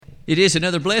It is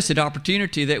another blessed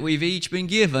opportunity that we've each been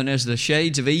given as the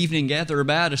shades of evening gather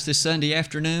about us this Sunday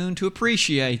afternoon to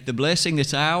appreciate the blessing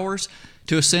that's ours,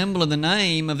 to assemble in the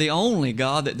name of the only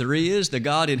God that there is, the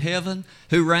God in heaven,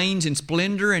 who reigns in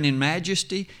splendor and in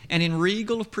majesty and in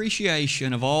regal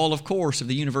appreciation of all, of course, of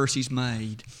the universe He's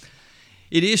made.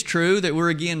 It is true that we're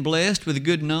again blessed with a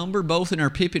good number, both in our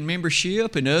Pippin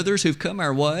membership and others who've come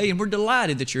our way, and we're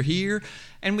delighted that you're here,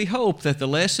 and we hope that the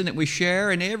lesson that we share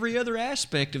and every other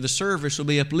aspect of the service will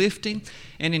be uplifting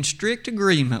and in strict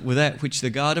agreement with that which the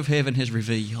God of heaven has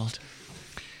revealed.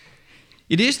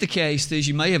 It is the case, as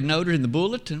you may have noted in the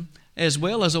bulletin, as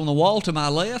well as on the wall to my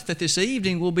left, that this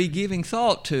evening we'll be giving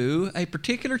thought to a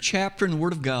particular chapter in the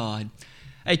Word of God,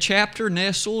 a chapter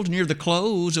nestled near the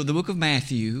close of the book of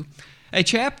Matthew, a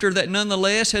chapter that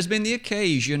nonetheless has been the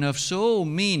occasion of so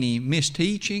many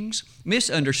misteachings,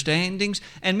 misunderstandings,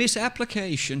 and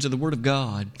misapplications of the Word of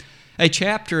God. A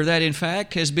chapter that in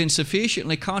fact has been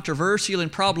sufficiently controversial and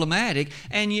problematic,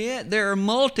 and yet there are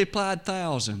multiplied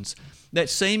thousands that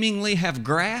seemingly have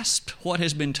grasped what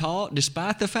has been taught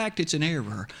despite the fact it's an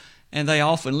error. And they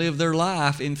often live their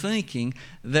life in thinking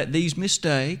that these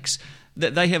mistakes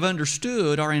that they have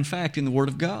understood are in fact in the Word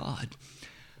of God.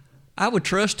 I would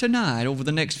trust tonight, over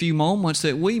the next few moments,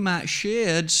 that we might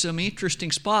shed some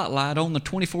interesting spotlight on the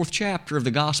 24th chapter of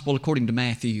the Gospel according to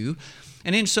Matthew,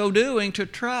 and in so doing, to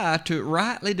try to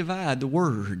rightly divide the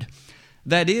Word.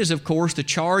 That is, of course, the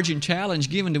charge and challenge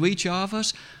given to each of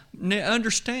us,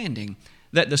 understanding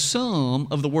that the sum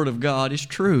of the Word of God is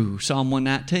true. Psalm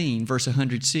 119, verse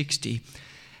 160.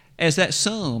 As that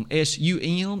sum,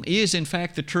 S-U-M, is in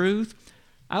fact the truth,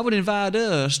 I would invite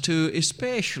us to,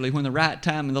 especially when the right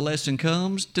time in the lesson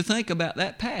comes, to think about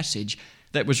that passage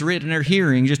that was read in our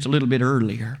hearing just a little bit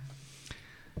earlier.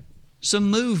 Some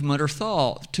movement or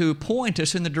thought to point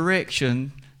us in the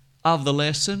direction of the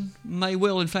lesson may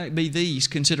well in fact be these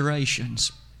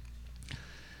considerations.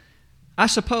 I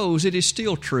suppose it is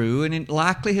still true, and it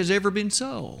likely has ever been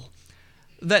so,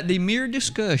 that the mere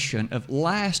discussion of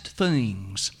last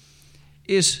things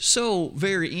is so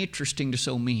very interesting to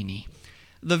so many.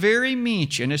 The very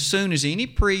mention, as soon as any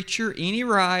preacher, any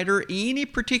writer, any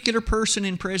particular person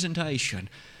in presentation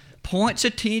points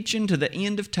attention to the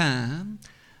end of time,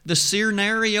 the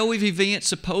scenario of events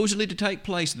supposedly to take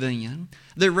place then,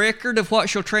 the record of what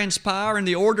shall transpire and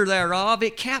the order thereof,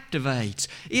 it captivates.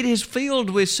 It is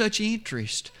filled with such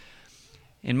interest.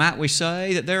 And might we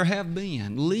say that there have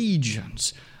been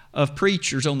legions of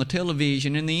preachers on the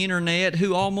television and the internet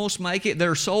who almost make it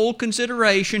their sole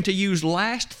consideration to use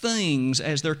last things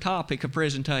as their topic of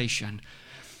presentation.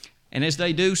 And as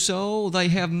they do so, they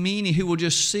have many who will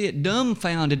just sit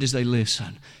dumbfounded as they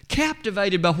listen,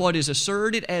 captivated by what is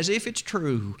asserted as if it's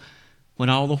true, when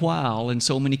all the while, in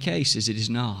so many cases, it is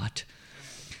not.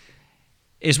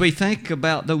 As we think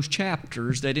about those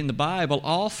chapters that in the Bible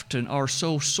often are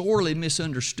so sorely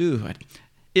misunderstood,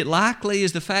 it likely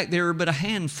is the fact there are but a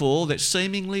handful that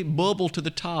seemingly bubble to the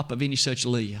top of any such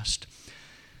list.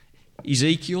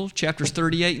 Ezekiel chapters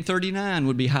 38 and 39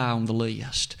 would be high on the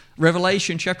list.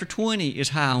 Revelation chapter 20 is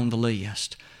high on the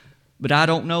list. But I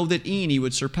don't know that any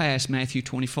would surpass Matthew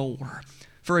 24.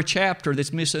 For a chapter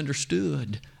that's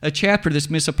misunderstood, a chapter that's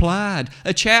misapplied,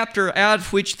 a chapter out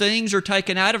of which things are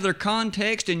taken out of their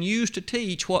context and used to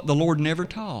teach what the Lord never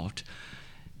taught.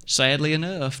 Sadly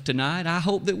enough, tonight I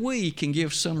hope that we can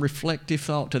give some reflective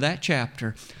thought to that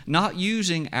chapter, not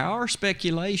using our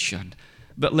speculation,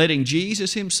 but letting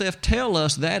Jesus Himself tell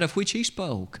us that of which He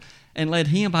spoke, and let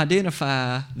Him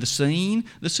identify the scene,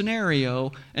 the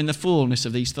scenario, and the fullness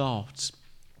of these thoughts.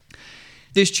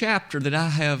 This chapter that I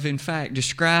have in fact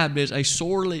described as a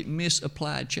sorely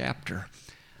misapplied chapter,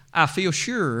 I feel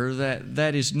sure that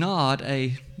that is not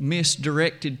a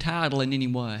misdirected title in any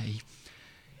way.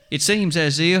 It seems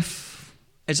as if,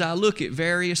 as I look at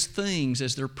various things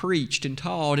as they're preached and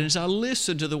taught, and as I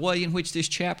listen to the way in which this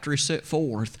chapter is set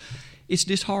forth, it's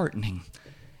disheartening.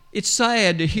 It's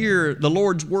sad to hear the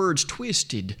Lord's words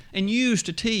twisted and used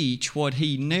to teach what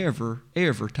He never,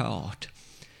 ever taught.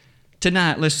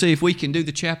 Tonight, let's see if we can do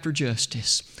the chapter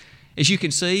justice. As you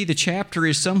can see, the chapter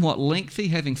is somewhat lengthy,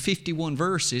 having 51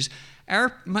 verses.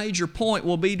 Our major point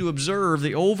will be to observe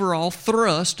the overall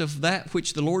thrust of that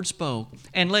which the Lord spoke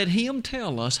and let Him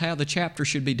tell us how the chapter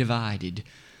should be divided.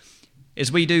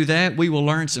 As we do that, we will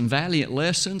learn some valiant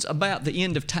lessons about the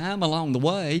end of time along the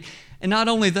way. And not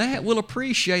only that, we'll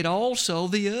appreciate also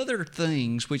the other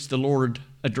things which the Lord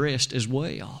addressed as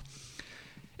well.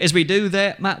 As we do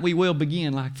that, might we well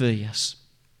begin like this.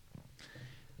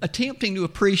 Attempting to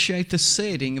appreciate the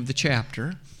setting of the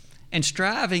chapter and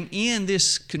striving in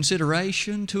this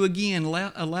consideration to again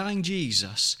allowing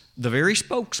Jesus, the very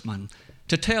spokesman,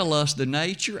 to tell us the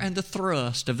nature and the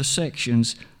thrust of the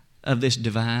sections of this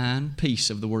divine piece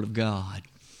of the Word of God.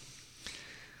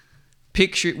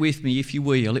 Picture it with me, if you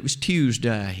will. It was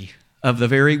Tuesday of the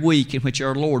very week in which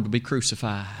our Lord would be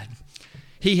crucified.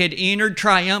 He had entered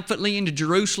triumphantly into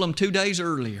Jerusalem 2 days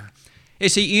earlier.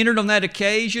 As He entered on that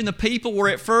occasion, the people were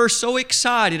at first so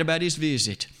excited about His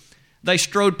visit. They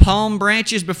strode palm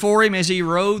branches before Him as He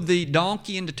rode the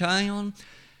donkey into town.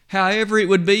 However, it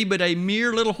would be but a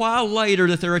mere little while later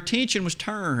that their attention was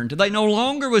turned. They no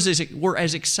longer were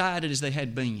as excited as they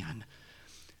had been.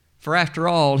 For after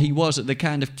all, He wasn't the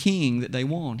kind of king that they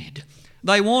wanted.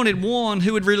 They wanted one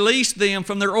who would release them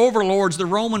from their overlords, the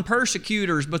Roman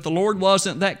persecutors, but the Lord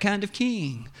wasn't that kind of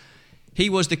king. He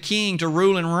was the king to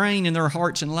rule and reign in their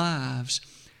hearts and lives.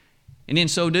 And in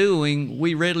so doing,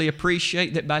 we readily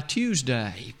appreciate that by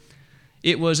Tuesday,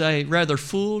 it was a rather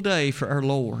full day for our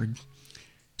Lord.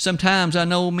 Sometimes I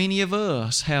know many of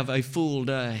us have a full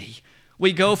day.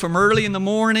 We go from early in the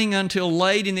morning until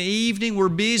late in the evening. We're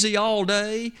busy all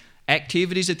day.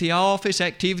 Activities at the office,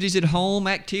 activities at home,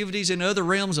 activities in other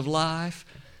realms of life.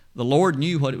 The Lord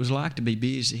knew what it was like to be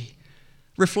busy.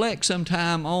 Reflect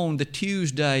sometime on the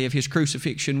Tuesday of His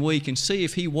crucifixion week and see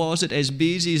if He wasn't as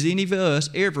busy as any of us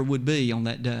ever would be on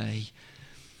that day.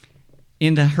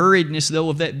 In the hurriedness, though,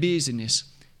 of that busyness,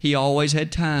 He always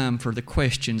had time for the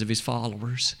questions of His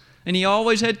followers. And He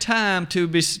always had time to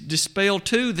dispel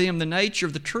to them the nature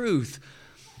of the truth.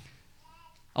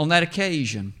 On that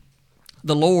occasion,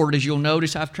 the Lord, as you'll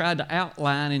notice, I've tried to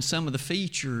outline in some of the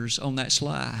features on that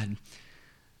slide.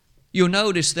 You'll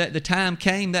notice that the time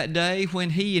came that day when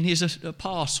He and His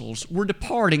apostles were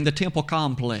departing the temple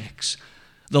complex.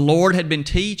 The Lord had been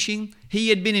teaching. He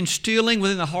had been instilling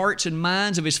within the hearts and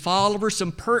minds of His followers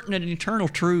some pertinent and eternal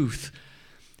truth.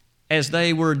 As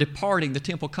they were departing the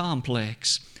temple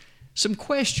complex, some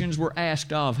questions were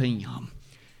asked of Him.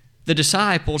 The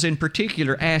disciples in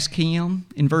particular asked Him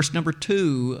in verse number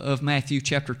 2 of Matthew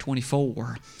chapter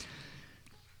 24.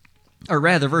 Or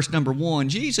rather, verse number 1,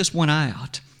 Jesus went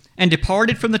out and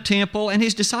departed from the temple, and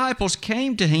His disciples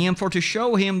came to Him for to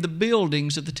show Him the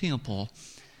buildings of the temple.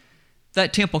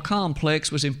 That temple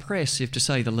complex was impressive, to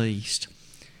say the least.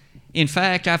 In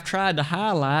fact, I've tried to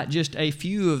highlight just a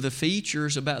few of the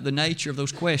features about the nature of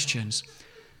those questions.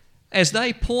 As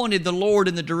they pointed the Lord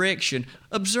in the direction,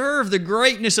 observe the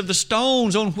greatness of the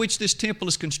stones on which this temple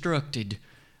is constructed.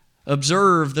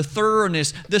 Observe the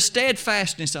thoroughness, the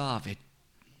steadfastness of it.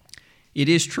 It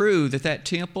is true that that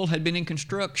temple had been in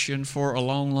construction for a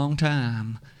long, long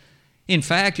time. In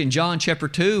fact, in John chapter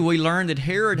 2, we learn that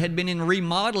Herod had been in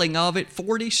remodeling of it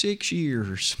 46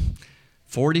 years.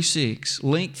 46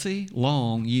 lengthy,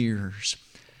 long years.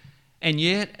 And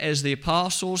yet, as the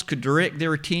apostles could direct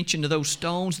their attention to those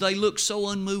stones, they looked so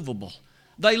unmovable.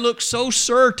 They looked so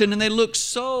certain, and they looked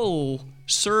so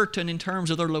certain in terms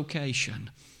of their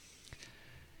location.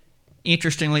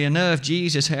 Interestingly enough,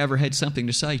 Jesus, however, had something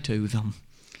to say to them.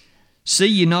 See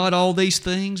ye not all these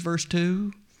things, verse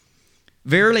 2?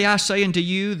 Verily I say unto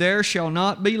you, there shall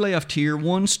not be left here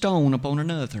one stone upon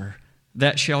another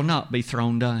that shall not be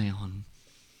thrown down.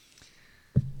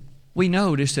 We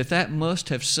notice that that must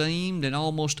have seemed an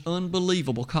almost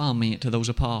unbelievable comment to those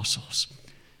apostles.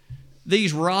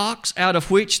 These rocks out of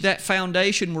which that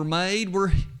foundation were made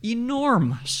were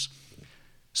enormous.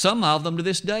 Some of them to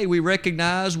this day we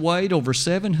recognize weighed over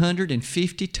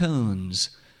 750 tons.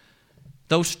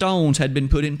 Those stones had been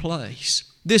put in place.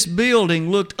 This building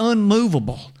looked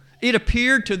unmovable. It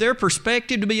appeared to their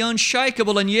perspective to be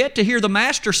unshakable, and yet to hear the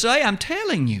Master say, I'm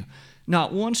telling you,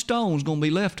 not one stone's going to be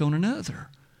left on another.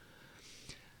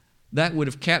 That would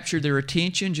have captured their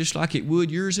attention just like it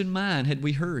would yours and mine had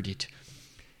we heard it.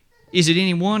 Is it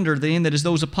any wonder then that as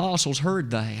those apostles heard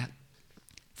that,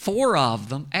 4 of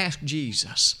them asked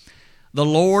Jesus. The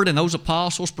Lord and those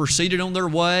apostles proceeded on their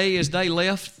way as they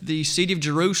left the city of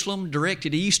Jerusalem,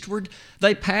 directed eastward.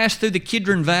 They passed through the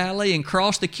Kidron Valley and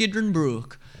crossed the Kidron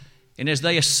Brook. And as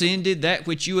they ascended that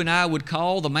which you and I would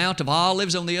call the Mount of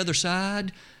Olives on the other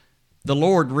side, the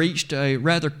Lord reached a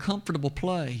rather comfortable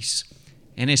place.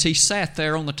 And as He sat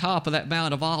there on the top of that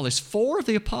Mount of Olives, 4 of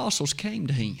the apostles came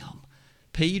to Him.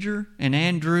 Peter and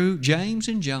Andrew, James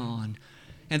and John.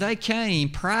 And they came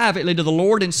privately to the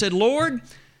Lord and said, Lord,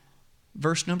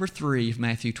 verse number 3 of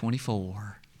Matthew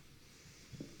 24,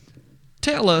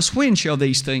 tell us, when shall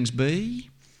these things be?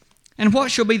 And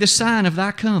what shall be the sign of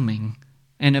Thy coming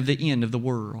and of the end of the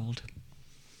world?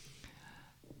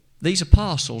 These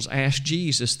apostles asked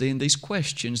Jesus then these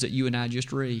questions that you and I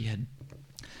just read.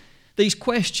 These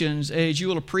questions, as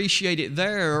you'll appreciate it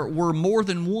there, were more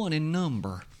than one in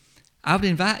number. I would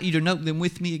invite you to note them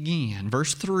with me again.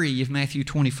 Verse 3 of Matthew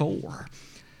 24.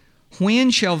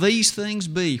 When shall these things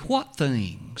be? What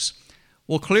things?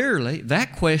 Well, clearly,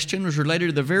 that question was related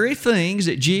to the very things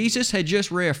that Jesus had just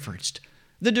referenced.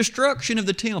 The destruction of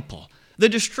the temple, the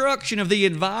destruction of the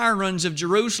environs of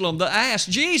Jerusalem. They asked,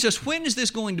 Jesus, when is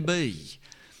this going to be?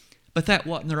 But that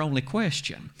wasn't their only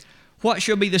question. What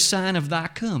shall be the sign of thy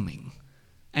coming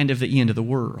and of the end of the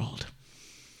world?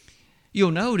 You'll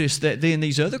notice that then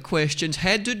these other questions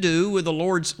had to do with the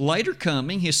Lord's later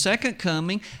coming, His second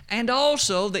coming, and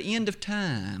also the end of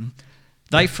time.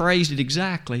 They phrased it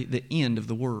exactly, the end of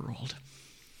the world.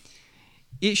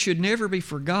 It should never be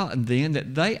forgotten then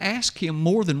that they asked Him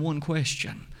more than one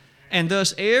question. And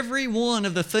thus every one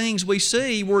of the things we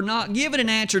see were not given an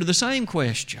answer to the same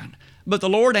question. But the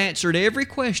Lord answered every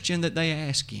question that they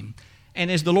asked Him. And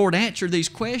as the Lord answered these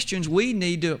questions, we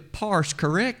need to parse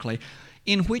correctly.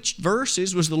 In which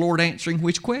verses was the Lord answering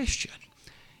which question?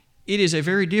 It is a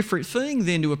very different thing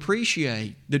then to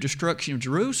appreciate the destruction of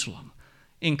Jerusalem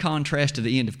in contrast to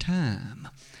the end of time.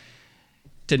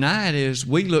 Tonight, as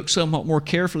we look somewhat more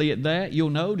carefully at that, you'll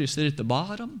notice that at the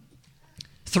bottom,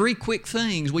 3 quick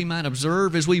things we might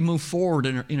observe as we move forward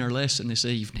in our lesson this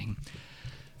evening.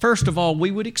 First of all,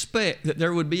 we would expect that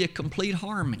there would be a complete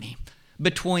harmony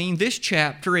between this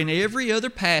chapter and every other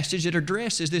passage that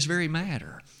addresses this very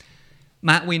matter.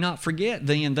 Might we not forget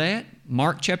then that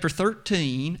Mark chapter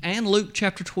 13 and Luke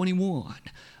chapter 21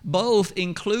 both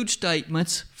include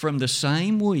statements from the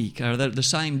same week, or the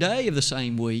same day of the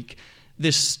same week,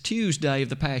 this Tuesday of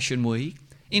the Passion Week,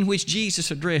 in which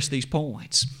Jesus addressed these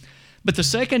points. But the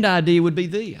second idea would be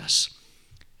this: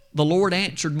 the Lord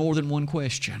answered more than one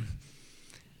question.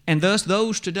 And thus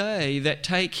those today that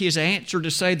take His answer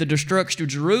to say the destruction of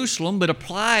Jerusalem but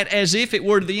apply it as if it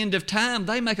were the end of time,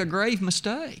 they make a grave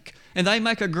mistake and they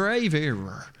make a grave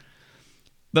error.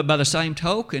 But by the same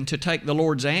token, to take the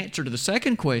Lord's answer to the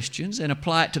second questions and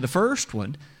apply it to the first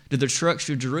one, to the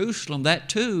destruction of Jerusalem, that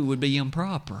too would be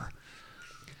improper.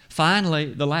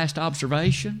 Finally, the last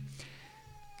observation,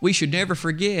 we should never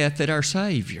forget that our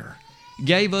Savior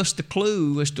gave us the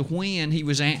clue as to when He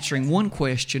was answering one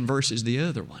question versus the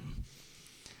other one.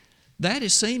 That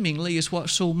is seemingly is what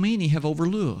so many have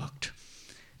overlooked.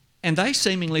 And they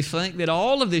seemingly think that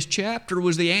all of this chapter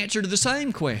was the answer to the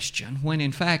same question, when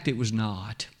in fact it was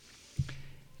not.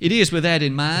 It is with that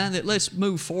in mind that let's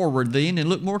move forward then and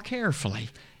look more carefully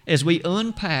as we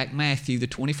unpack Matthew, the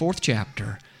 24th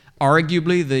chapter,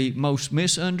 arguably the most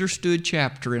misunderstood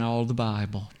chapter in all the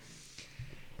Bible.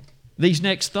 These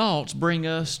next thoughts bring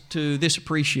us to this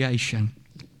appreciation.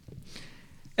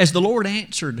 As the Lord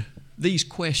answered these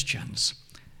questions,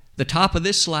 the top of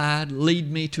this slide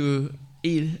lead me to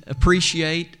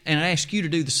appreciate, and I ask you to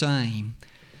do the same,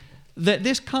 that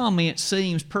this comment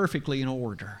seems perfectly in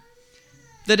order.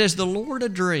 That as the Lord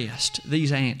addressed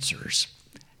these answers,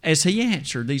 as He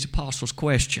answered these apostles'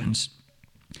 questions,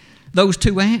 those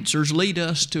 2 answers lead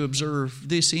us to observe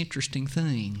this interesting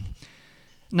thing.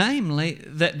 Namely,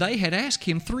 that they had asked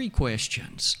Him 3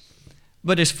 questions.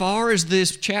 But as far as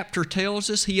this chapter tells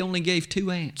us, He only gave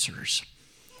 2 answers.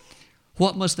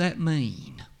 What must that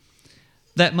mean?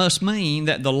 That must mean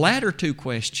that the latter 2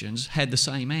 questions had the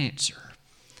same answer.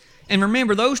 And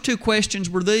remember, those 2 questions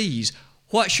were these: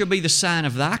 what shall be the sign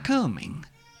of thy coming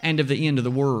and of the end of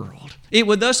the world? It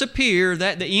would thus appear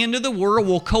that the end of the world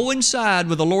will coincide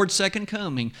with the Lord's second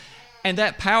coming. And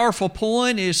that powerful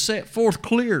point is set forth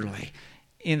clearly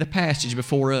in the passage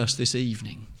before us this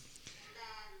evening.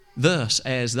 Thus,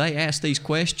 as they ask these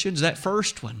questions, that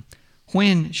first one,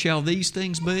 when shall these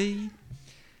things be?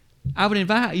 I would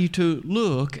invite you to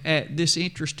look at this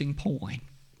interesting point.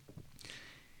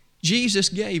 Jesus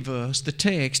gave us the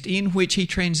text in which He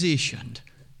transitioned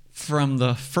from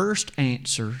the first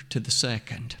answer to the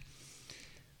second.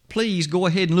 Please go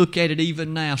ahead and look at it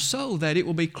even now so that it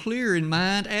will be clear in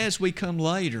mind as we come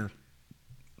later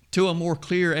to a more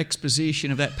clear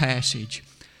exposition of that passage.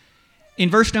 In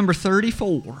verse number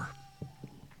 34,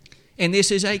 and this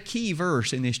is a key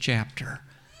verse in this chapter,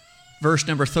 verse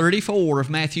number 34 of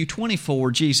Matthew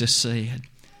 24, Jesus said,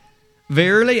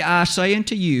 Verily I say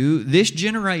unto you, this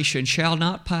generation shall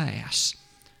not pass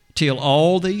till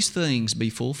all these things be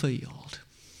fulfilled.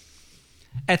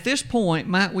 At this point,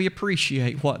 might we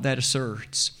appreciate what that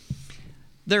asserts?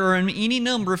 There are any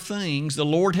number of things the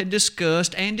Lord had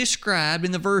discussed and described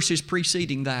in the verses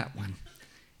preceding that one.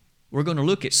 We're going to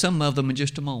look at some of them in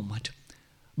just a moment.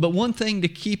 But one thing to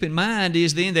keep in mind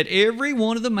is then that every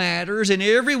one of the matters and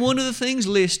every one of the things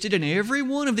listed and every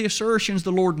one of the assertions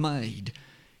the Lord made,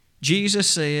 Jesus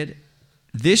said,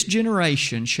 this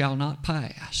generation shall not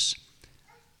pass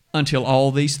until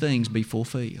all these things be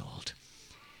fulfilled.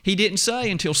 He didn't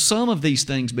say until some of these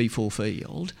things be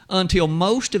fulfilled, until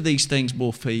most of these things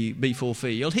be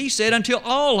fulfilled. He said until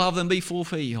all of them be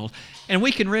fulfilled. And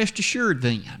we can rest assured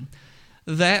then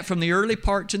that from the early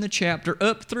parts in the chapter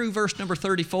up through verse number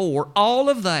 34, all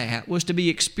of that was to be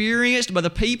experienced by the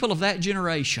people of that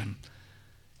generation.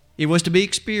 It was to be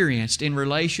experienced in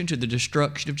relation to the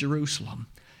destruction of Jerusalem.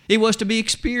 It was to be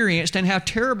experienced and how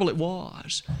terrible it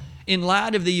was in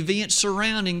light of the events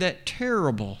surrounding that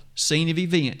terrible scene of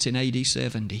events in AD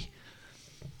 70.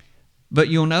 But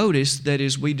you'll notice that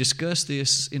as we discuss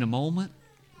this in a moment,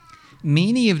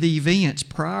 many of the events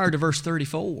prior to verse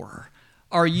 34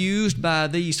 are used by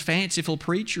these fanciful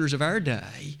preachers of our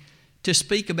day to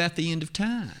speak about the end of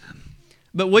time.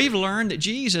 But we've learned that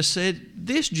Jesus said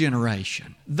this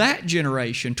generation, that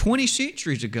generation, 20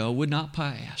 centuries ago would not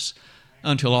pass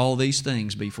until all these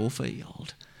things be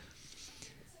fulfilled.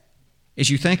 As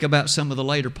you think about some of the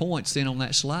later points then on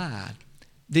that slide,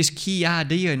 this key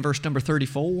idea in verse number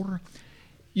 34,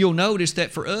 you'll notice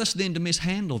that for us then to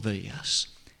mishandle this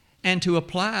and to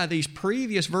apply these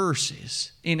previous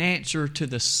verses in answer to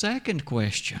the second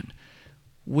question,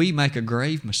 we make a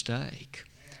grave mistake.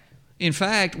 In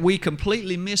fact, we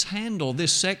completely mishandle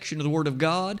this section of the Word of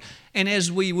God, and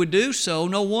as we would do so,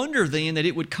 no wonder then that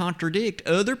it would contradict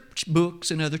other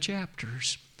books and other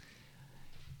chapters.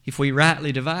 If we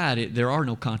rightly divide it, there are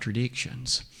no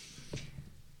contradictions.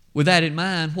 With that in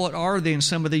mind, what are then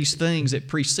some of these things that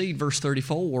precede verse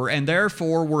 34 and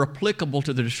therefore were applicable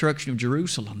to the destruction of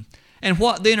Jerusalem? And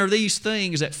what then are these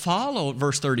things that follow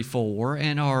verse 34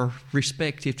 and are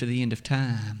respective to the end of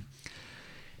time?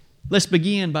 Let's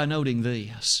begin by noting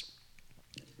this.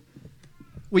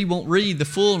 We won't read the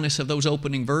fullness of those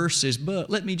opening verses, but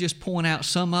let me just point out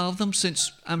some of them,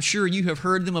 since I'm sure you have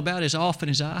heard them about as often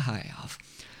as I have.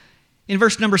 In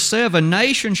verse number 7,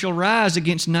 nation shall rise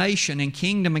against nation and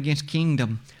kingdom against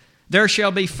kingdom. There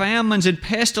shall be famines and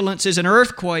pestilences and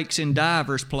earthquakes in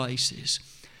divers places.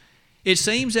 It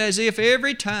seems as if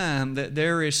every time that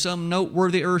there is some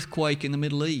noteworthy earthquake in the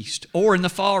Middle East or in the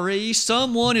Far East,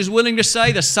 someone is willing to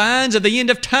say the signs of the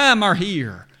end of time are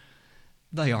here.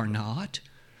 They are not.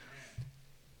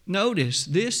 Notice,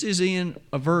 this is in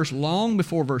a verse long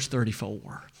before verse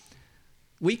 34.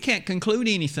 We can't conclude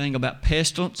anything about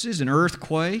pestilences and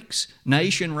earthquakes,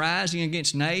 nation rising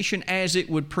against nation, as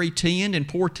it would pretend and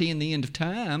portend the end of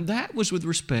time. That was with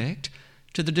respect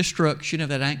to the destruction of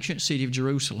that ancient city of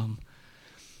Jerusalem.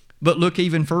 But look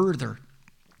even further.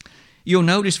 You'll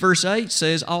notice verse 8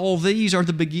 says, all these are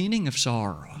the beginning of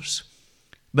sorrows.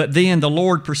 But then the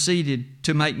Lord proceeded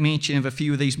to make mention of a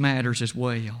few of these matters as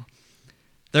well.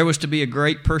 There was to be a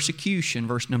great persecution,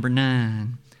 verse number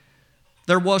 9.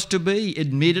 There was to be,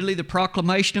 admittedly, the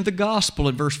proclamation of the gospel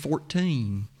in verse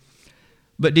 14.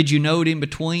 But did you note in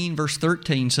between, verse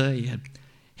 13 said,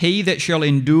 he that shall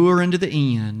endure unto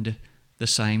the end, the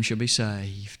same shall be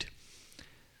saved.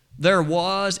 There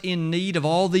was in need of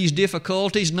all these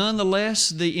difficulties, nonetheless,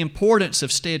 the importance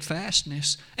of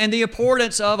steadfastness and the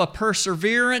importance of a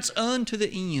perseverance unto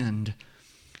the end.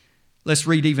 Let's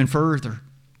read even further.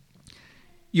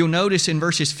 You'll notice in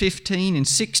verses 15 and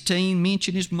 16,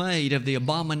 mention is made of the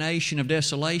abomination of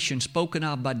desolation spoken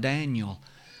of by Daniel.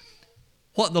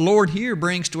 What the Lord here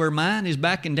brings to our mind is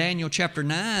back in Daniel chapter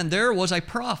 9, there was a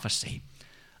prophecy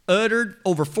uttered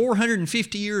over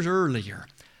 450 years earlier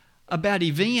about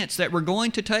events that were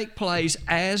going to take place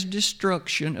as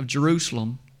destruction of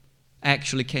Jerusalem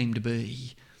actually came to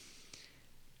be.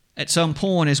 At some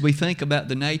point, as we think about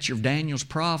the nature of Daniel's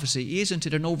prophecy, isn't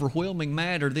it an overwhelming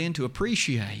matter then to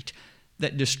appreciate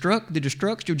that the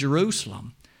destruction of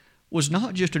Jerusalem was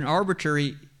not just an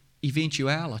arbitrary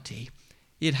eventuality.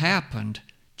 It happened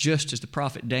just as the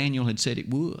prophet Daniel had said it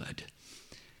would.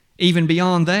 Even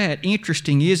beyond that,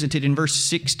 interesting, isn't it, in verses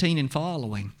 16 and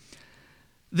following?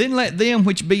 Then let them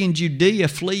which be in Judea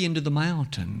flee into the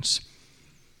mountains.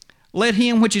 Let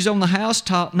him which is on the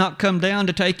housetop not come down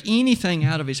to take anything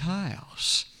out of his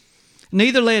house.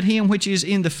 Neither let him which is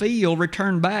in the field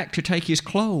return back to take his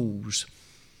clothes.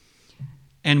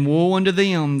 And woe unto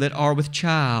them that are with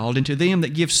child, and to them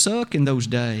that give suck in those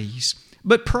days.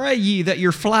 But pray ye that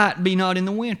your flight be not in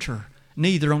the winter,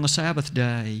 neither on the Sabbath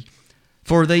day.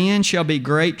 For then shall be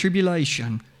great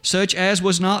tribulation, such as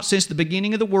was not since the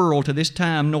beginning of the world to this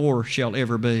time, nor shall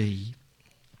ever be.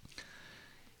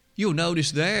 You'll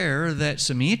notice there that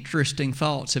some interesting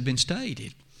thoughts have been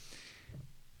stated.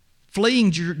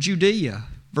 Fleeing Judea,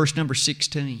 verse number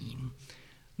 16.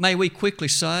 May we quickly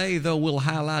say, though we'll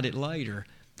highlight it later,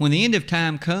 When the end of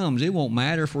time comes, it won't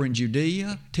matter if we're in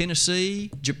Judea, Tennessee,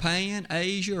 Japan,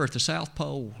 Asia, or at the South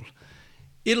Pole.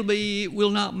 It will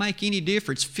not make any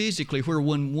difference physically where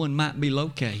one might be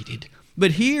located.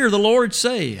 But here the Lord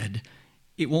said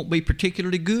it won't be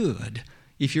particularly good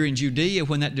if you're in Judea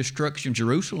when that destruction of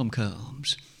Jerusalem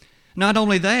comes. Not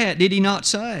only that, did He not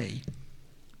say,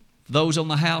 those on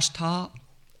the housetop,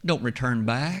 don't return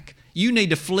back. You need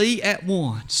to flee at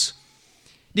once.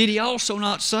 Did He also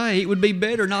not say it would be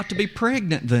better not to be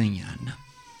pregnant then?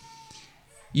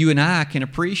 You and I can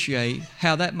appreciate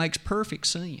how that makes perfect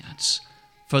sense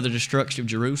for the destruction of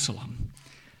Jerusalem.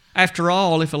 After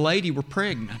all, if a lady were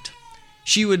pregnant,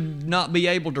 she would not be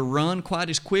able to run quite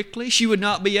as quickly. She would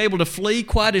not be able to flee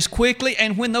quite as quickly.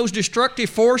 And when those destructive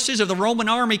forces of the Roman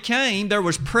army came, there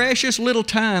was precious little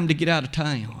time to get out of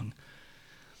town.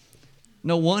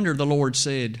 No wonder the Lord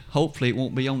said, hopefully it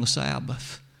won't be on the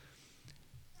Sabbath.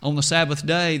 On the Sabbath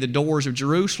day, the doors of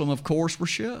Jerusalem, of course, were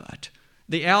shut.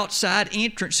 The outside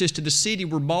entrances to the city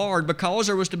were barred because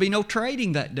there was to be no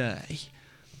trading that day.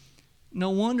 No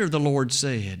wonder the Lord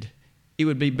said it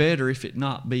would be better if it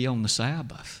not be on the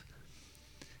Sabbath.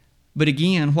 But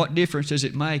again, what difference does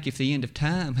it make if the end of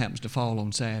time happens to fall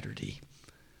on Saturday?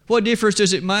 What difference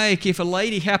does it make if a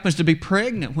lady happens to be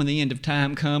pregnant when the end of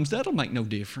time comes? That'll make no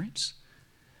difference.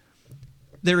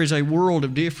 There is a world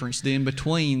of difference then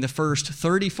between the first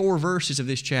 34 verses of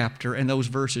this chapter and those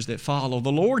verses that follow.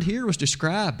 The Lord here was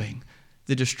describing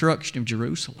the destruction of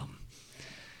Jerusalem.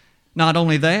 Not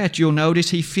only that, you'll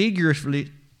notice He figuratively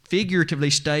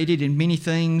stated in many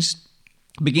things,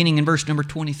 beginning in verse number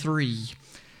 23.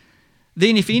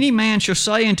 Then if any man shall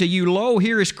say unto you, Lo,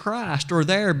 here is Christ, or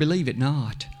there, believe it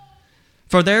not.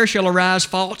 For there shall arise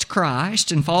false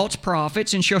Christs and false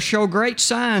prophets, and shall show great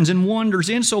signs and wonders,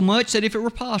 insomuch that if it were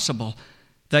possible,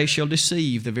 they shall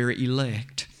deceive the very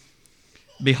elect.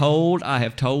 Behold, I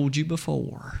have told you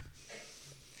before.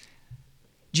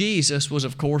 Jesus was,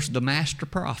 of course, the master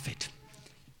prophet.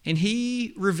 And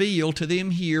He revealed to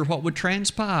them here what would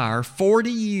transpire 40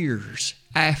 years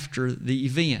after the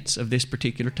events of this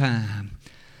particular time.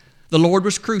 The Lord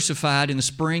was crucified in the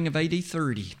spring of AD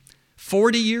 30.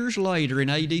 40 years later in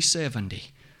AD 70,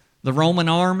 the Roman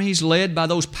armies led by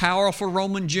those powerful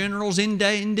Roman generals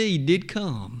indeed did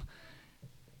come.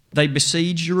 They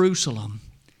besieged Jerusalem,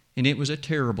 and it was a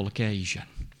terrible occasion.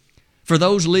 For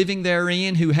those living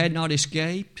therein who had not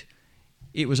escaped,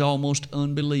 it was almost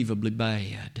unbelievably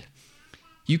bad.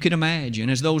 You can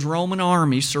imagine, as those Roman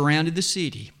armies surrounded the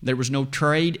city, there was no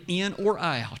trade in or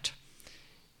out.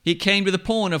 It came to the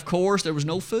point, of course, there was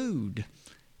no food.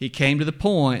 It came to the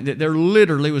point that there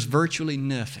literally was virtually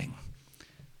nothing.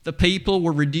 The people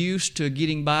were reduced to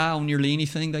getting by on nearly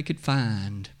anything they could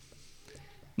find.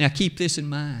 Now keep this in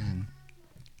mind.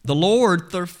 The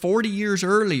Lord, 40 years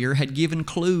earlier, had given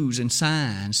clues and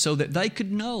signs so that they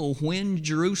could know when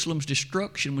Jerusalem's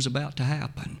destruction was about to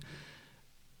happen.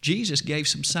 Jesus gave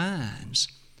some signs.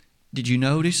 Did you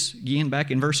notice, again back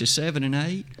in verses 7 and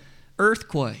 8?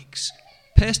 Earthquakes,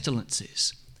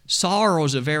 pestilences,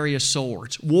 sorrows of various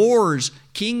sorts, wars,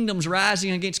 kingdoms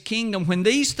rising against kingdom. When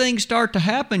these things start to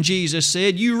happen, Jesus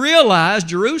said, you realize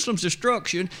Jerusalem's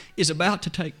destruction is about to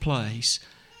take place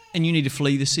and you need to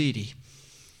flee the city.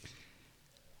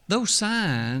 Those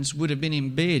signs would have been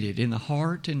embedded in the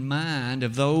heart and mind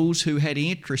of those who had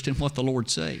interest in what the Lord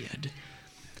said.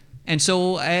 And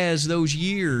so as those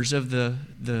years of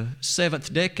the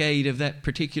seventh decade of that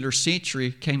particular century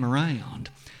came around,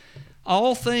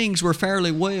 all things were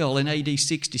fairly well in AD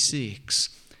 66.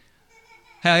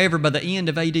 However, by the end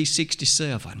of AD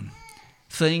 67,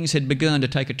 things had begun to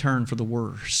take a turn for the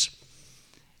worse.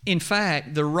 In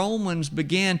fact, the Romans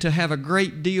began to have a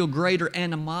great deal greater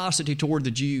animosity toward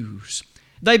the Jews.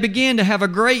 They began to have a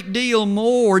great deal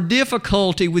more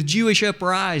difficulty with Jewish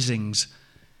uprisings.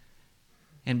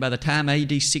 And by the time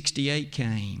AD 68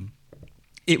 came,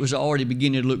 it was already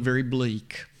beginning to look very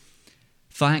bleak.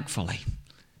 Thankfully,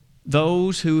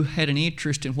 those who had an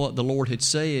interest in what the Lord had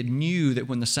said knew that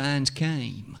when the signs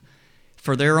came,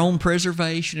 for their own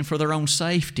preservation and for their own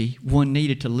safety, one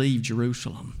needed to leave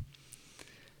Jerusalem.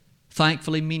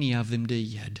 Thankfully, many of them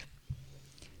did.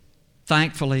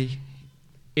 Thankfully,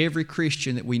 every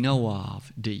Christian that we know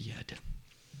of did.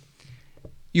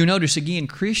 You'll notice again,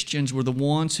 Christians were the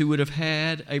ones who would have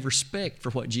had a respect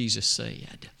for what Jesus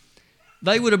said.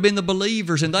 They would have been the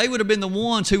believers, and they would have been the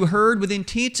ones who heard with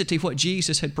intensity what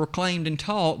Jesus had proclaimed and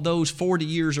taught those 40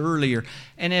 years earlier.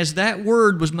 And as that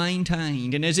word was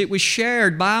maintained, and as it was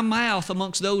shared by mouth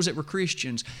amongst those that were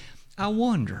Christians, I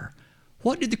wonder,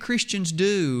 what did the Christians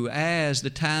do as the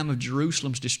time of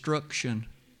Jerusalem's destruction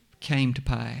came to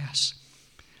pass?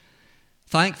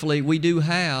 Thankfully, we do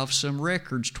have some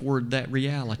records toward that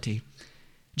reality.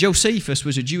 Josephus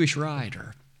was a Jewish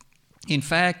writer. In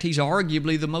fact, he's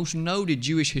arguably the most noted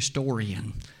Jewish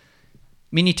historian.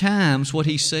 Many times what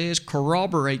he says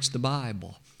corroborates the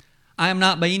Bible. I am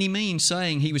not by any means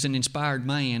saying he was an inspired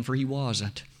man, for he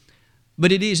wasn't.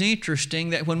 But it is interesting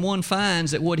that when one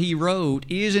finds that what he wrote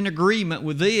is in agreement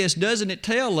with this, doesn't it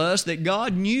tell us that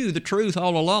God knew the truth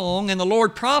all along and the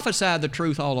Lord prophesied the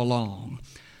truth all along?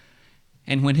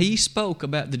 And when he spoke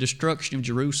about the destruction of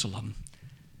Jerusalem,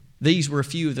 these were a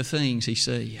few of the things he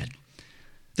said.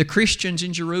 The Christians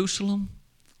in Jerusalem,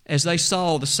 as they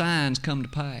saw the signs come to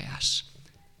pass,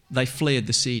 they fled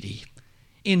the city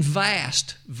in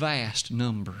vast, vast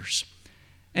numbers.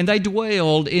 And they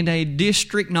dwelled in a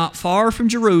district not far from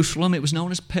Jerusalem. It was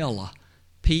known as Pella,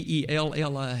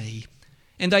 P-E-L-L-A.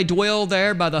 And they dwelled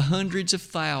there by the hundreds of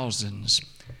thousands.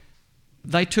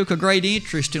 They took a great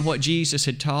interest in what Jesus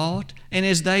had taught. And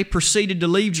as they proceeded to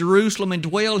leave Jerusalem and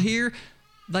dwell here,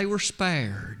 they were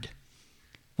spared.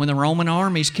 When the Roman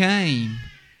armies came,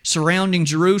 surrounding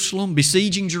Jerusalem,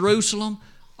 besieging Jerusalem,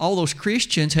 all those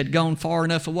Christians had gone far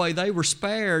enough away. They were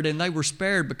spared, and they were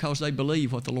spared because they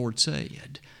believed what the Lord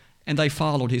said, and they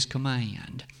followed His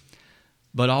command.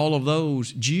 But all of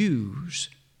those Jews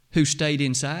who stayed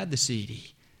inside the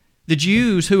city, the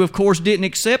Jews who, of course, didn't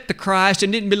accept the Christ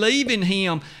and didn't believe in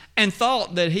Him and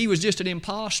thought that He was just an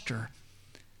imposter,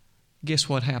 guess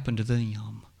what happened to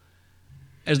them?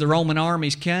 As the Roman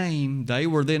armies came, they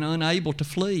were then unable to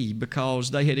flee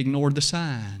because they had ignored the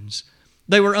signs.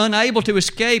 They were unable to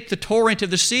escape the torrent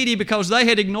of the city because they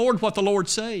had ignored what the Lord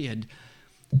said.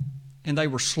 And they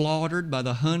were slaughtered by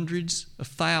the hundreds of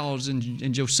thousands.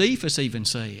 And Josephus even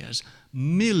says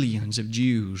millions of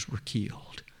Jews were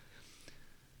killed.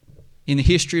 In the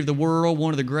history of the world,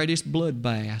 one of the greatest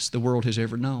bloodbaths the world has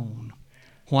ever known.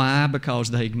 Why?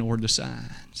 Because they ignored the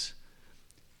signs.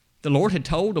 The Lord had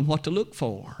told them what to look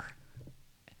for.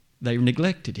 They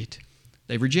neglected it.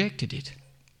 They rejected it.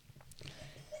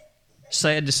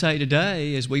 Sad to say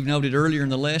today, as we've noted earlier in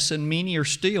the lesson, many are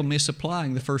still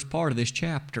misapplying the first part of this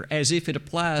chapter. As if it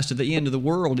applies to the end of the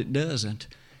world, it doesn't.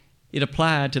 It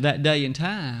applied to that day and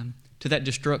time, to that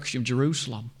destruction of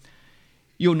Jerusalem.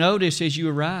 You'll notice as you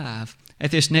arrive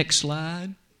at this next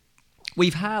slide,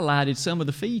 we've highlighted some of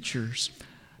the features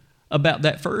about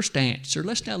that first answer.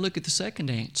 Let's now look at the second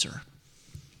answer.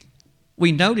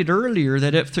 We noted earlier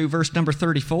that up through verse number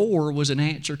 34 was an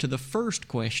answer to the first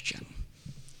question.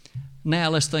 Now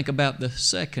let's think about the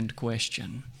second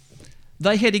question.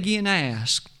 They had again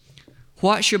asked,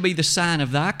 "What shall be the sign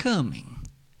of thy coming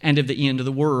and of the end of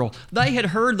the world?" They had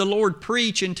heard the Lord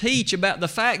preach and teach about the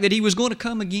fact that He was going to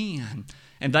come again.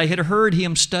 And they had heard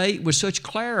Him state with such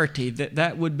clarity that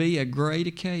that would be a great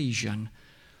occasion.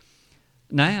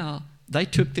 Now, they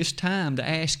took this time to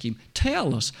ask Him,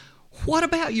 "Tell us, what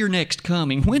about your next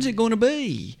coming? When's it going to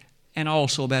be?" And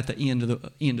also about the end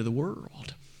of the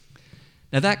world.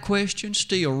 Now, that question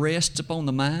still rests upon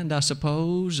the mind, I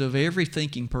suppose, of every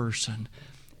thinking person,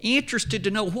 interested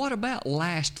to know what about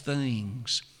last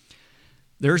things.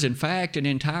 There's, in fact, an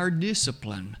entire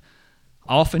discipline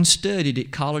often studied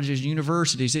at colleges and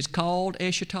universities. It's called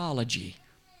eschatology.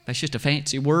 That's just a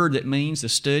fancy word that means the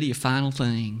study of final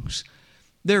things.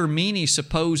 There are many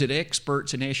supposed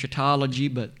experts in eschatology,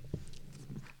 but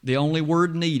the only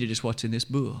word needed is what's in this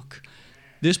book.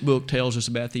 This book tells us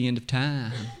about the end of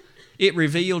time. It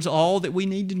reveals all that we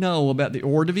need to know about the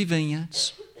order of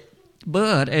events.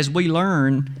 But as we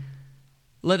learn,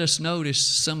 let us notice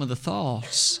some of the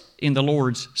thoughts in the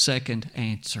Lord's second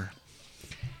answer.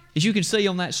 As you can see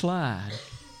on that slide,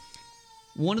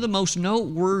 one of the most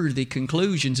noteworthy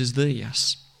conclusions is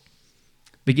this,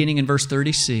 beginning in verse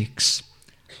 36.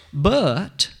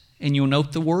 But, and you'll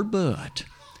note the word but,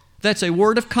 that's a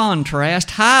word of contrast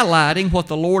highlighting what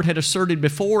the Lord had asserted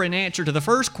before in answer to the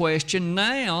first question,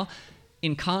 now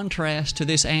in contrast to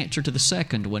this answer to the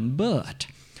second one. But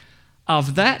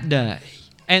of that day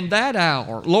and that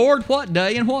hour, Lord, what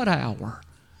day and what hour?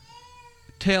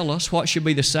 Tell us what should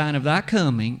be the sign of thy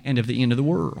coming and of the end of the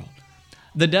world.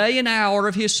 The day and hour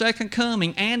of His second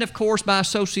coming, and of course by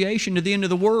association to the end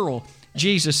of the world.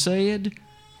 Jesus said,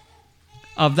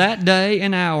 "Of that day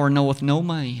and hour knoweth no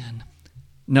man,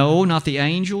 no, not the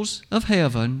angels of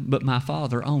heaven, but my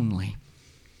Father only.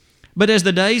 But as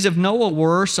the days of Noah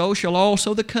were, so shall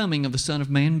also the coming of the Son of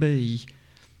Man be.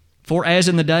 For as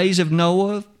in the days of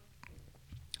Noah,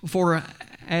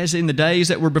 as in the days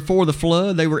that were before the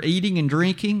flood, they were eating and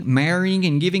drinking, marrying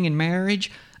and giving in marriage,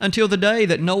 until the day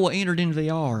that Noah entered into the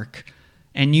ark,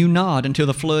 and knew not until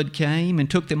the flood came and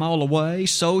took them all away,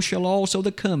 so shall also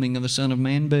the coming of the Son of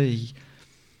Man be.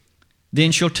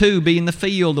 Then shall two be in the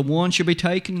field, the one shall be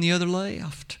taken and the other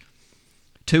left.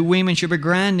 Two women shall be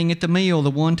grinding at the mill, the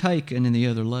one taken and the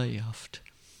other left.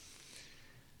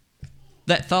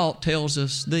 That thought tells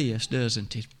us this,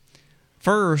 doesn't it?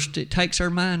 First, it takes our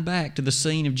mind back to the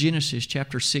scene of Genesis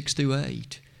chapter 6 through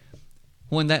 8,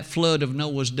 when that flood of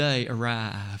Noah's day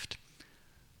arrived.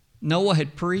 Noah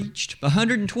had preached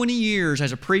 120 years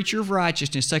as a preacher of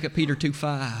righteousness, 2 Peter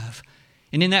 2:5.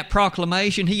 And in that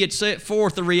proclamation, he had set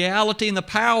forth the reality and the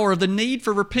power of the need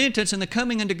for repentance and the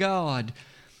coming unto God.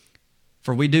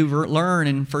 For we do learn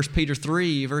in 1 Peter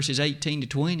 3, verses 18 to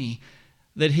 20,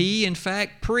 that he, in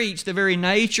fact, preached the very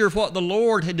nature of what the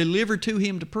Lord had delivered to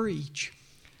him to preach.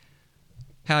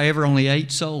 However, only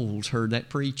 8 souls heard that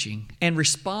preaching and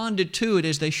responded to it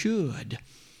as they should.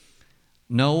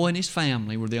 Noah and his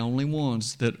family were the only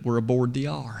ones that were aboard the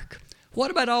ark.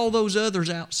 What about all those others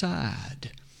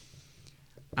outside?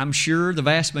 I'm sure the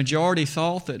vast majority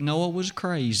thought that Noah was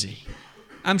crazy.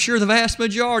 I'm sure the vast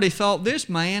majority thought this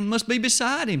man must be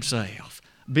beside himself.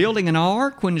 Building an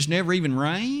ark when it's never even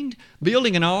rained?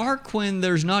 Building an ark when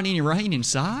there's not any rain in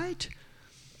sight?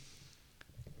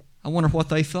 I wonder what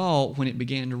they thought when it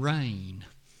began to rain.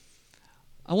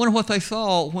 I wonder what they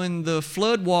thought when the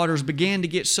floodwaters began to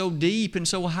get so deep and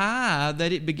so high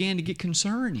that it began to get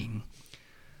concerning.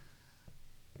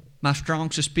 My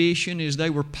strong suspicion is they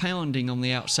were pounding on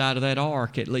the outside of that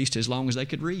ark at least as long as they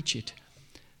could reach it.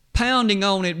 Pounding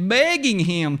on it, begging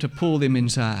him to pull them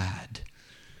inside.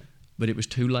 But it was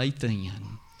too late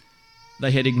then.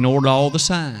 They had ignored all the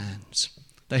signs.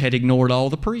 They had ignored all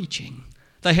the preaching.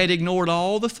 They had ignored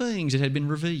all the things that had been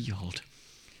revealed.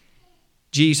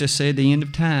 Jesus said the end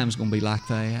of time is going to be like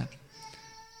that.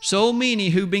 So many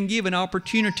who've been given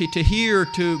opportunity to hear,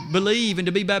 to believe, and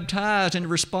to be baptized and to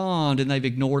respond, and they've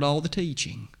ignored all the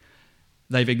teaching.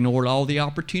 They've ignored all the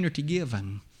opportunity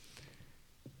given.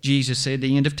 Jesus said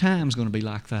the end of time is going to be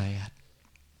like that.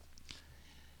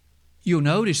 You'll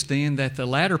notice then that the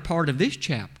latter part of this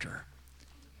chapter,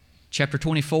 chapter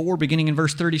 24, beginning in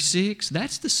verse 36,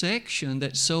 that's the section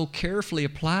that so carefully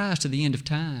applies to the end of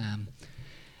time.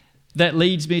 That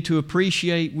leads me to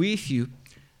appreciate with you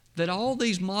that all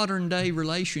these modern day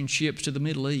relationships to the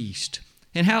Middle East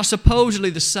and how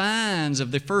supposedly the signs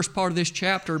of the first part of this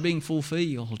chapter are being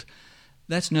fulfilled,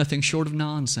 that's nothing short of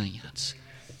nonsense.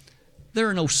 There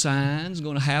are no signs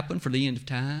going to happen for the end of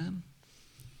time.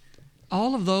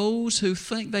 All of those who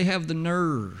think they have the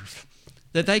nerve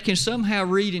that they can somehow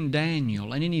read in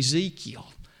Daniel and in Ezekiel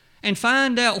and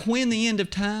find out when the end of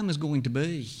time is going to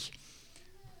be,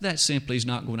 that simply is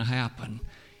not going to happen.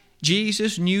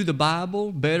 Jesus knew the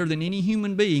Bible better than any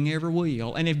human being ever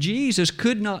will. And if Jesus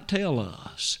could not tell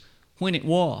us when it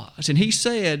was, and He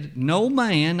said, no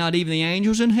man, not even the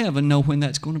angels in heaven, know when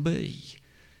that's going to be.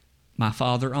 My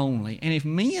Father only. And if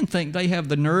men think they have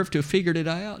the nerve to have figured it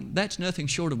out, that's nothing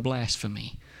short of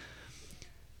blasphemy.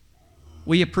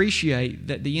 We appreciate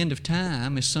that the end of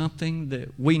time is something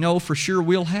that we know for sure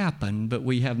will happen, but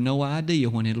we have no idea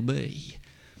when it'll be.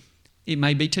 It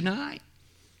may be tonight.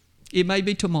 It may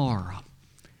be tomorrow.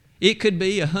 It could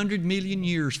be 100 million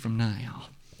years from now.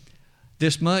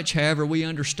 This much, however, we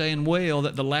understand well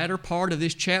that the latter part of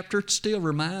this chapter still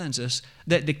reminds us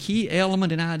that the key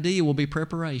element and idea will be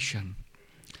preparation.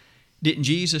 Didn't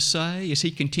Jesus say, as He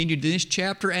continued this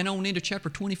chapter and on into chapter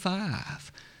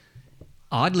 25,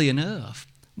 oddly enough,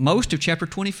 most of chapter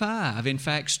 25, in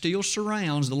fact, still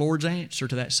surrounds the Lord's answer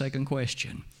to that second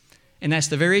question. And that's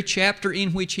the very chapter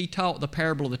in which He taught the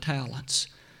parable of the talents.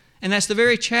 And that's the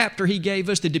very chapter He gave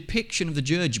us the depiction of the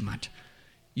judgment.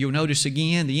 You'll notice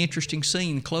again the interesting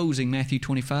scene closing Matthew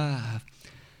 25.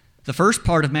 The first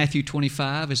part of Matthew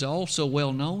 25 is also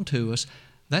well known to us.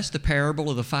 That's the parable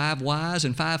of the 5 wise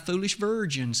and 5 foolish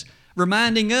virgins,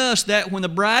 reminding us that when the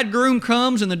bridegroom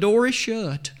comes and the door is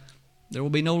shut, there will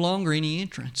be no longer any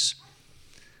entrance.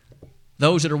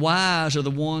 Those that are wise are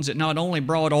the ones that not only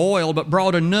brought oil, but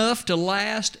brought enough to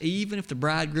last even if the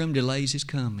bridegroom delays His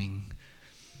coming.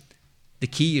 The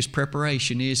key is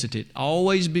preparation, isn't it?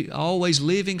 Always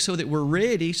living so that we're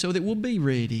ready, so that we'll be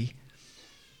ready.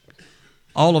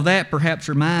 All of that perhaps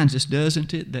reminds us,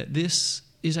 doesn't it, that this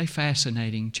is a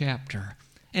fascinating chapter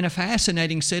and a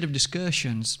fascinating set of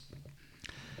discussions.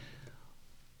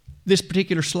 This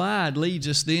particular slide leads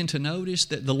us then to notice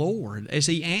that the Lord, as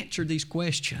He answered these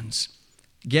questions,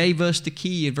 gave us the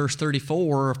key in verse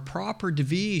 34 of proper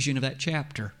division of that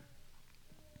chapter.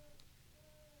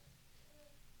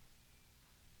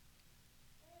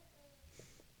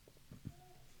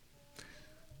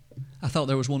 I thought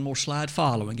there was one more slide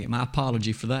following it. My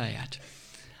apology for that.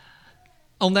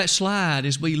 On that slide,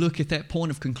 as we look at that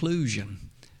point of conclusion,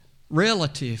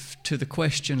 relative to the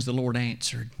questions the Lord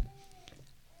answered.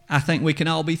 I think we can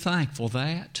all be thankful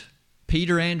that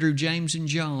Peter, Andrew, James, and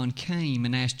John came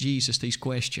and asked Jesus these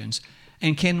questions.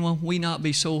 And can we not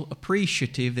be so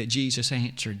appreciative that Jesus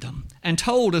answered them and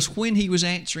told us when He was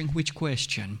answering which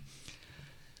question?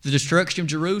 The destruction of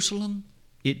Jerusalem,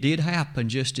 it did happen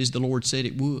just as the Lord said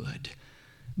it would.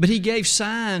 But He gave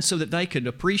signs so that they could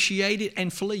appreciate it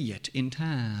and flee it in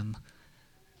time.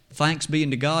 Thanks be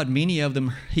unto God, many of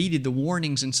them heeded the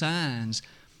warnings and signs.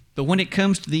 But when it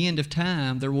comes to the end of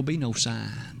time, there will be no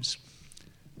signs.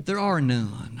 There are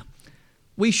none.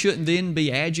 We shouldn't then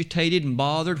be agitated and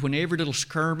bothered when every little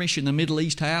skirmish in the Middle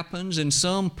East happens and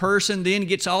some person then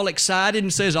gets all excited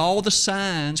and says all the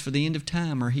signs for the end of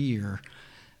time are here.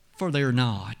 For they're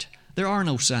not. There are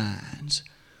no signs.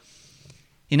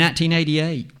 In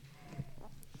 1988,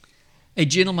 a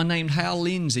gentleman named Hal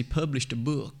Lindsey published a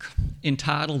book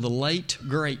entitled The Late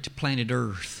Great Planet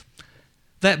Earth.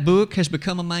 That book has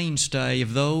become a mainstay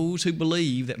of those who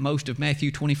believe that most of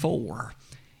Matthew 24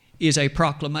 is a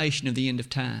proclamation of the end of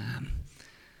time.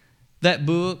 That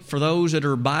book, for those that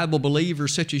are Bible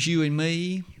believers such as you and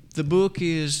me, the book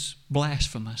is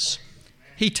blasphemous.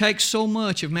 He takes so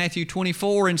much of Matthew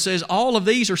 24 and says all of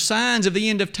these are signs of the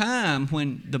end of time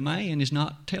when the man is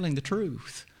not telling the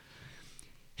truth.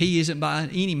 He isn't by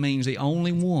any means the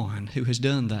only one who has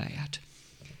done that.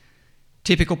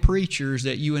 Typical preachers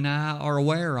that you and I are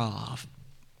aware of,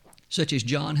 such as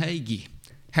John Hagee,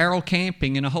 Harold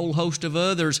Camping, and a whole host of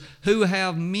others who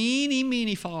have many,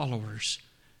 many followers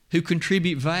who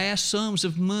contribute vast sums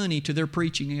of money to their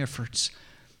preaching efforts.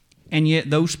 And yet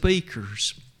those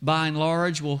speakers, by and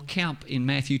large, will camp in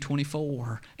Matthew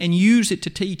 24 and use it to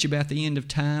teach about the end of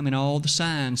time and all the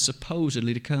signs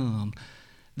supposedly to come.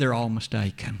 They're all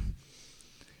mistaken.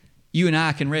 You and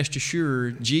I can rest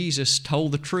assured Jesus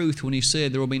told the truth when He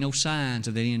said there will be no signs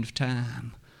of the end of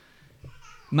time.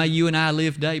 May you and I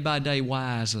live day by day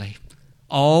wisely,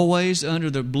 always under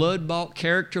the blood-bought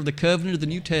character of the covenant of the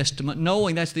New Testament,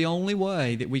 knowing that's the only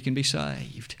way that we can be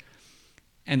saved.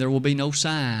 And there will be no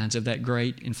signs of that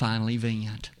great and final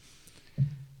event.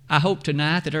 I hope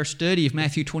tonight that our study of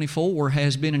Matthew 24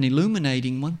 has been an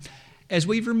illuminating one as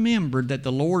we've remembered that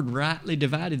the Lord rightly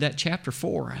divided that chapter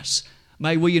for us.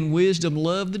 May we in wisdom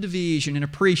love the division and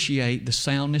appreciate the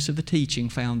soundness of the teaching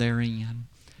found therein.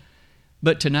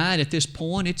 But tonight at this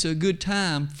point, it's a good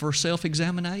time for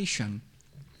self-examination.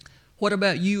 What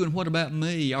about you and what about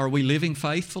me? Are we living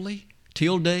faithfully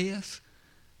till death?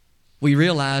 We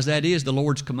realize that is the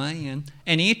Lord's command.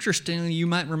 And interestingly, you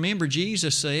might remember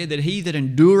Jesus said that he that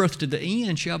endureth to the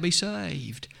end shall be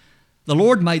saved. The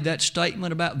Lord made that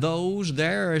statement about those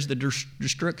there as the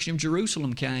destruction of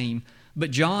Jerusalem came.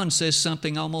 But John says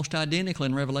something almost identical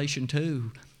in Revelation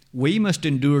 2. We must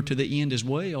endure to the end as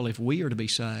well if we are to be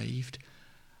saved.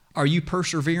 Are you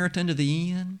perseverant unto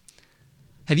the end?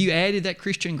 Have you added that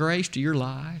Christian grace to your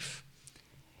life?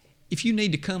 If you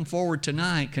need to come forward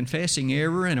tonight confessing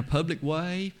error in a public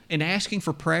way and asking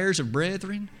for prayers of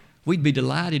brethren, we'd be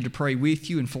delighted to pray with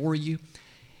you and for you.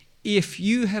 If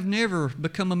you have never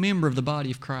become a member of the body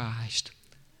of Christ,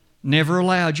 never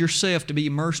allowed yourself to be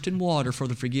immersed in water for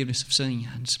the forgiveness of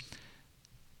sins,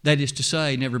 that is to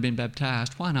say, never been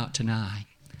baptized, why not tonight?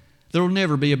 There will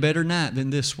never be a better night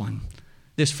than this one,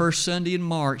 this first Sunday in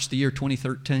March, the year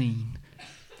 2013.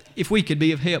 If we could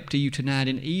be of help to you tonight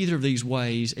in either of these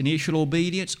ways, initial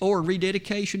obedience or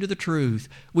rededication to the truth,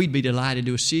 we'd be delighted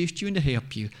to assist you and to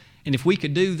help you. And if we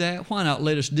could do that, why not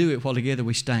let us do it while together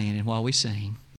we stand and while we sing.